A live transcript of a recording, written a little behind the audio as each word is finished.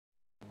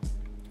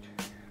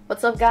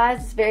What's up,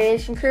 guys? It's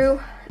Variation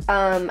Crew.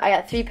 I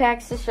got 3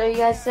 packs to show you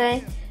guys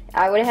today.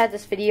 I would have had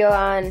this video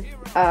on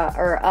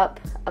or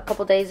up a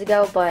couple days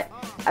ago, but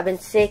I've been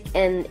sick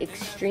and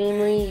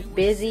extremely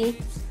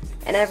busy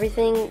and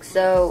everything,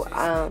 so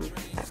I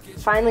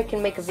finally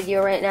can make a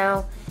video right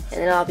now, and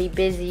then I'll be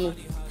busy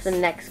for the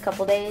next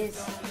couple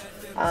days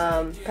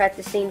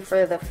practicing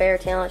for the fair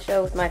talent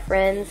show with my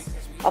friends.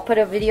 I'll put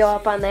a video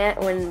up on that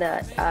when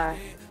the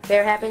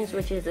fair happens,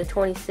 which is the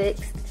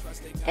 26th,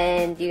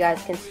 and you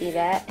guys can see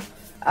that.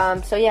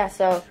 So yeah,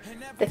 so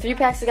the 3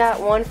 packs I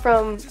got, one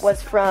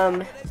was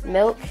from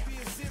Milk.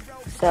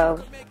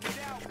 So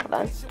hold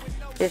on,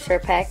 here's her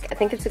pack. I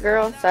think it's a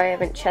girl. Sorry, I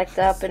haven't checked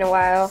up in a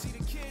while.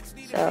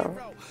 So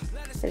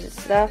there's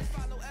the stuff,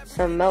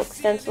 some Milk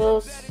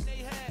stencils,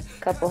 a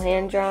couple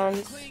hand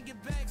drawns.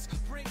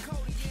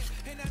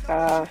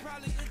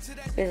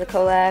 Here's a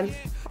collab.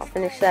 I'll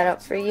finish that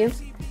up for you.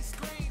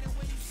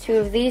 2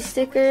 of these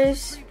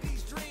stickers.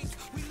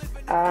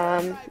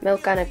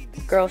 Milk on a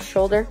girl's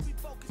shoulder.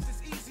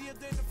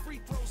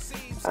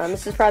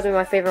 This is probably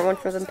my favorite one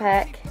from the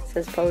pack. It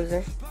says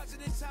Poser.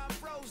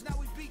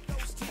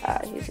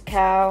 Here's a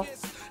cow.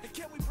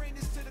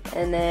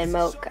 And then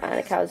Milk on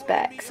a cow's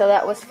back. So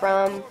that was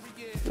from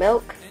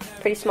Milk.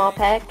 Pretty small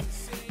pack.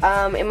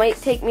 It might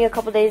take me a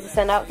couple days to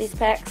send out these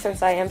packs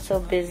since I am so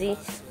busy,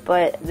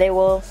 but they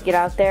will get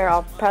out there.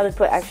 I'll probably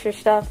put extra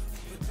stuff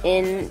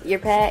in your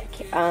pack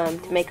to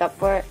make up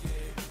for it.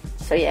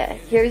 So yeah,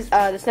 here's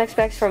this next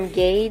pack's from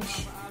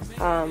Gage.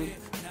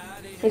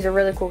 He's a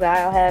really cool guy.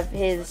 I'll have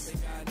his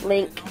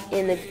link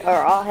in the,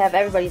 or I'll have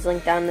everybody's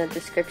link down in the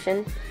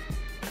description.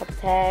 A couple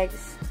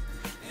tags.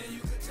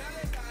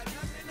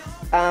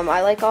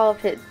 I like all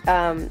of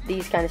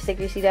these kind of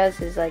stickers he does.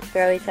 His like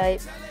fairly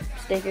type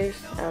stickers,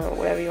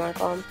 whatever you want to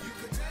call them.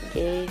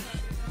 Gage.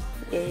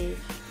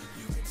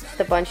 Just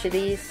a bunch of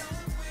these.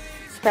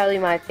 It's probably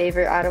my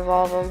favorite out of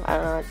all of them. I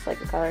don't know, I just like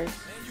the colors.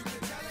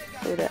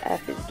 So the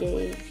F is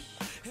Gage.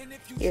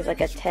 Here's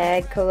like a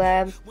tag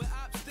collab.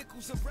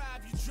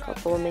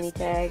 Couple of mini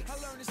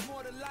tags.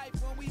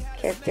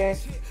 Character.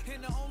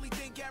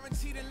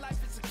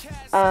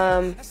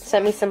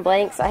 Sent me some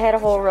blanks. I had a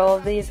whole roll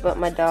of these, but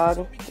my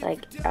dog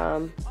like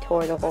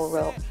tore the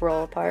whole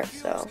roll apart,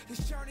 so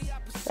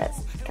that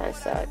kind of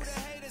sucks.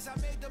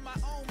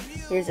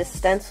 Here's a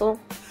stencil.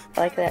 I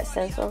like that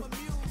stencil.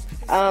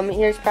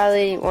 Here's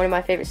probably one of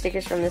my favorite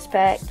stickers from this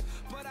pack.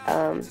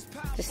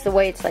 Just the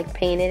way it's like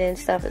painted and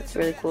stuff, it's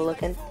really cool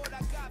looking.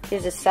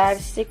 Here's a side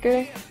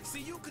sticker.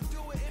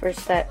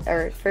 First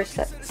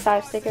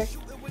side sticker.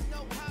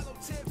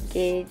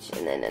 Gage,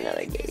 and then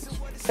another Gage.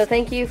 So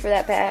thank you for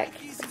that pack.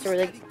 It's a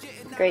really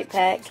great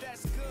pack.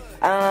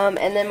 And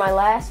then my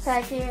last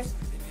pack here,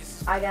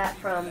 I got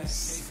from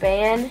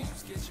Span,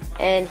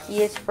 and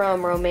he is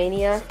from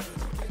Romania.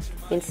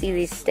 You can see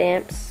these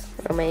stamps,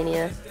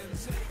 Romania.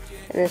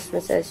 And this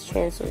one says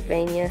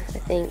Transylvania, I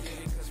think.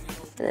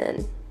 And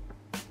then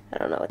I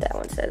don't know what that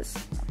one says,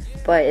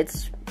 but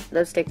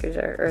those stickers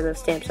or those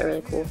stamps are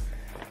really cool.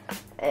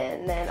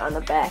 And then on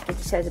the back, it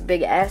just has a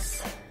big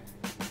S.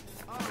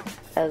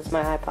 That was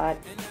my iPod.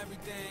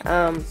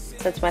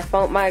 Since my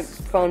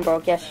phone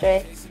broke yesterday,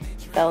 it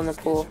fell in the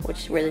pool,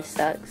 which really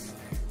sucks.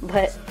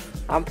 But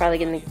I'm probably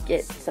gonna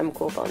get some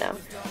cool phone now.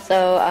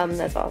 So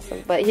that's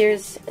awesome. But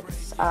here's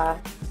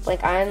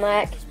Blank Iron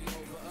Lack,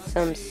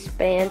 some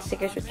Span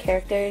stickers with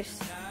characters.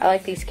 I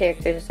like these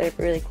characters; they're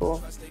really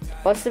cool.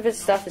 Most of his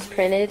stuff is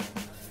printed.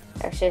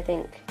 Actually, I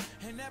think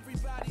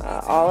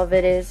all of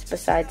it is,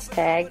 besides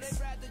tags.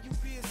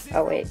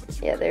 Oh wait,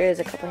 yeah, there is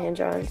a couple hand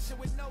drawings.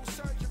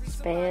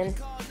 Span.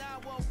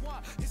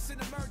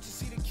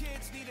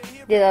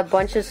 Did a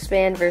bunch of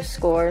Span versus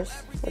Scores,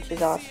 which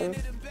is awesome.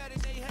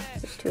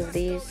 There's 2 of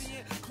these.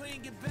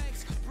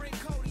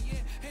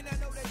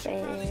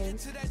 Span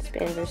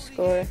versus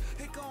Score.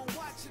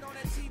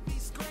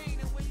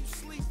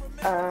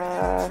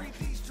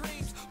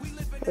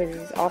 What is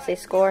this? I'll say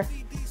Score.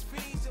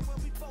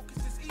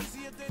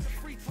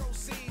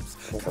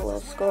 Here's a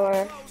little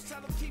Score.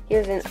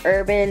 Here's an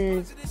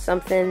urban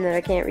something that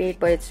I can't read,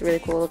 but it's a really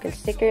cool looking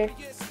sticker.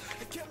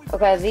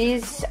 Okay,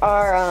 these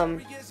are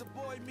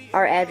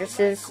our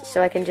addresses,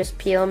 so I can just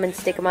peel them and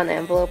stick them on the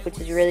envelope, which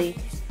is really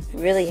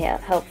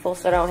helpful,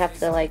 so I don't have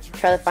to like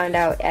try to find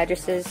out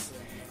addresses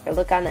or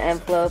look on the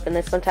envelope, and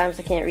then sometimes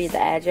I can't read the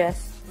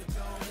address.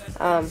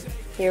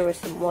 Here was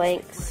some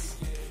blanks.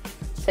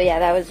 So yeah,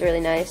 that was really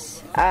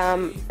nice. I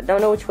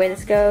don't know which way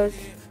this goes,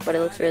 but it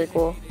looks really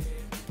cool.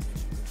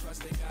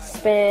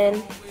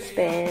 Span.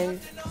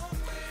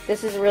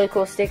 This is a really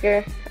cool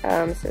sticker.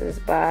 So this is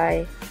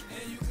by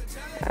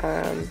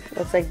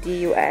looks like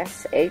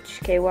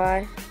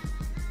DUSHKY.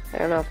 I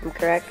don't know if I'm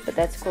correct, but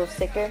that's a cool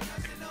sticker.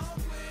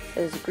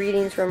 There's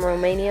greetings from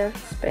Romania,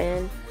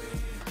 Span.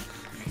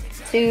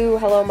 2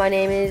 hello, my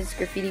name is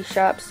graffiti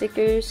shop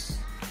stickers.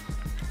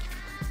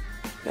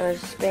 Another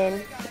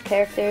Span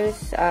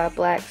characters,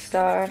 Black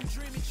Star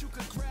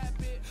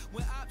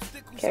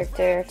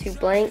character, 2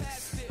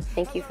 blanks.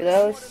 Thank you for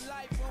those.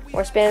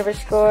 More Span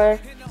vs. Score.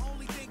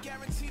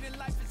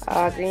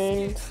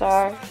 Green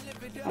Star.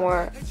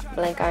 more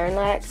blank iron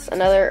lacs.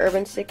 Another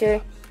urban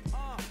sticker.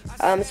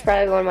 It's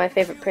probably one of my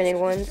favorite printed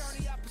ones.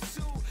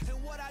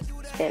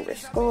 Expand for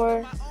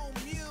score.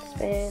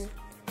 Expand.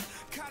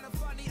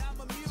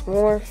 Some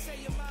more.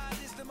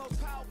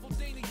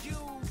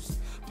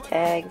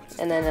 Tag.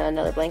 And then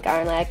another blank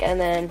iron lac. And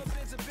then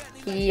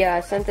he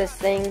sent this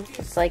thing.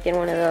 It's like in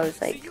one of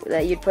those like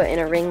that you'd put in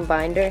a ring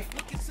binder.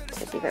 Let's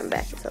see if I can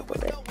back this up a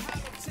little bit.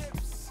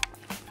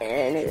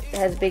 And it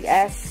has a big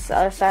S. The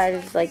other side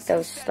is like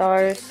those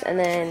stars. And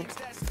then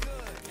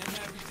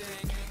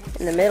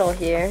in the middle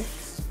here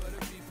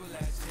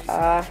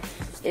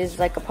is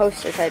like a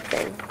poster type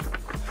thing.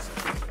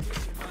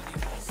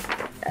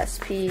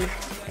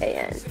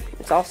 S-P-A-N.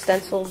 It's all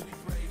stenciled.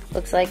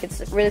 Looks like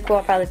it's really cool.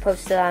 I'll probably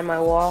post it on my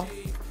wall.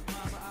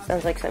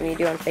 Sounds like something you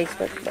do on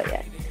Facebook, but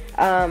yeah.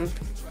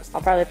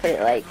 I'll probably put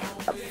it like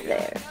up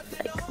there,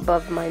 like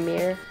above my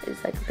mirror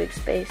is like a big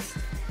space.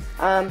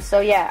 So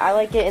yeah, I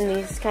like getting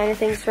these kind of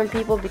things from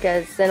people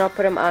because then I'll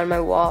put them on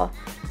my wall.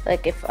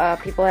 Like if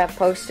people have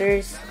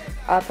posters,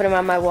 I'll put them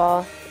on my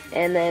wall,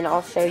 and then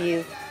I'll show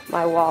you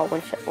my wall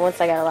once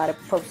I got a lot of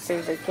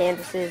posters or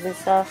canvases and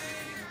stuff.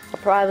 I'll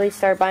probably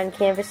start buying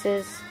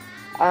canvases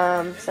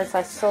since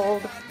I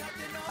sold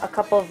a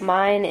couple of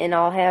mine, and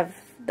I'll have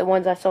the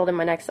ones I sold in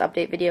my next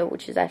update video,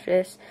 which is after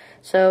this.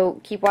 So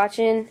keep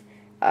watching,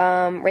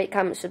 rate,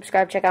 comment,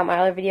 subscribe, check out my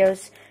other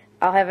videos.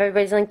 I'll have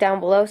everybody's link down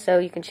below so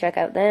you can check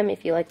out them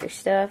if you like their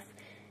stuff.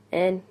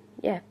 And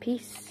yeah,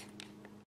 peace.